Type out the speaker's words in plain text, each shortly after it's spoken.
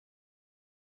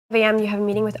a.m. you have a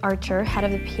meeting with Archer, head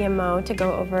of the PMO, to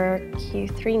go over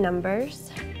Q3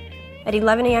 numbers. At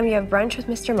 11 a.m. you have brunch with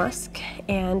Mr. Musk,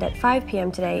 and at 5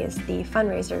 p.m. today is the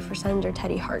fundraiser for Senator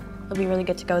Teddy Hart. It'll be really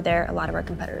good to go there. A lot of our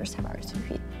competitors have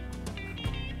RSVP'd.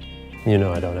 You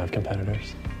know I don't have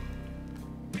competitors.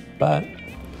 But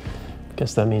I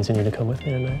guess that means you need to come with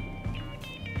me tonight.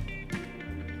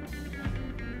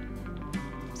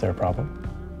 Is there a problem?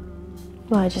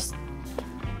 Well,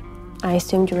 I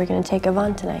assumed you were going to take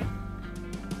Yvonne tonight.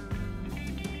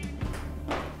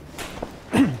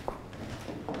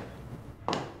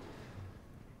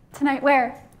 Tonight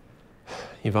where?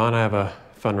 Yvonne, I have a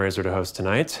fundraiser to host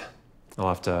tonight. I'll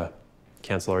have to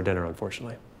cancel our dinner,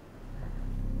 unfortunately.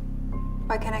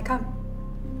 Why can't I come?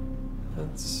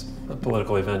 It's a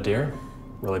political event, dear.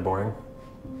 Really boring.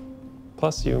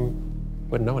 Plus, you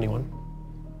wouldn't know anyone.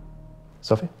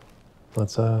 Sophie,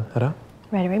 let's head out.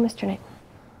 Right away, Mr. Knight.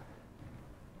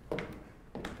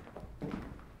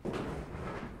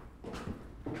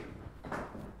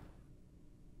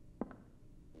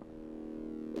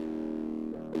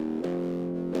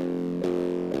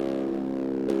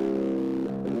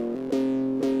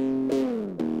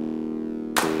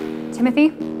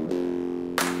 Timothy,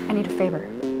 I need a favor.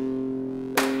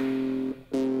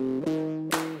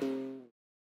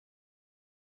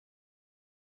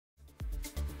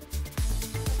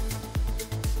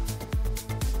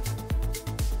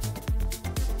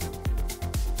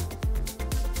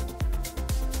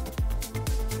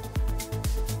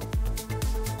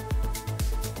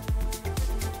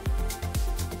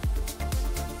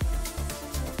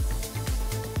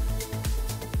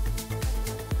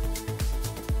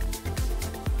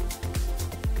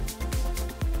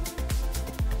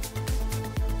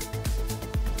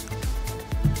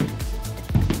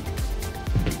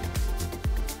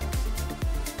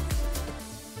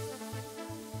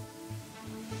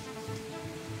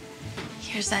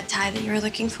 Here's that tie that you were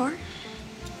looking for.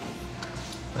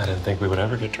 I didn't think we would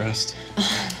ever get dressed.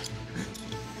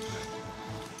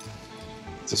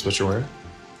 Is this what you're wearing?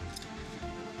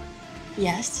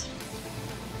 Yes.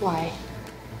 Why?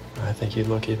 I think you'd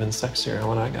look even sexier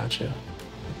when I got you.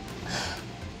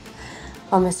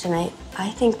 Well, Mr. Knight, I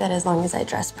think that as long as I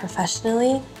dress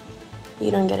professionally,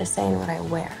 you don't get a say in what I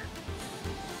wear.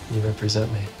 You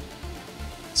represent me,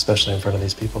 especially in front of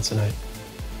these people tonight.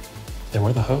 And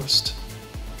we're the host.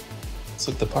 Let's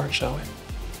look the part, shall we?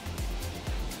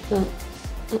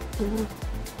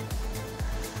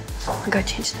 I'll go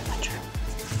change in the bedroom.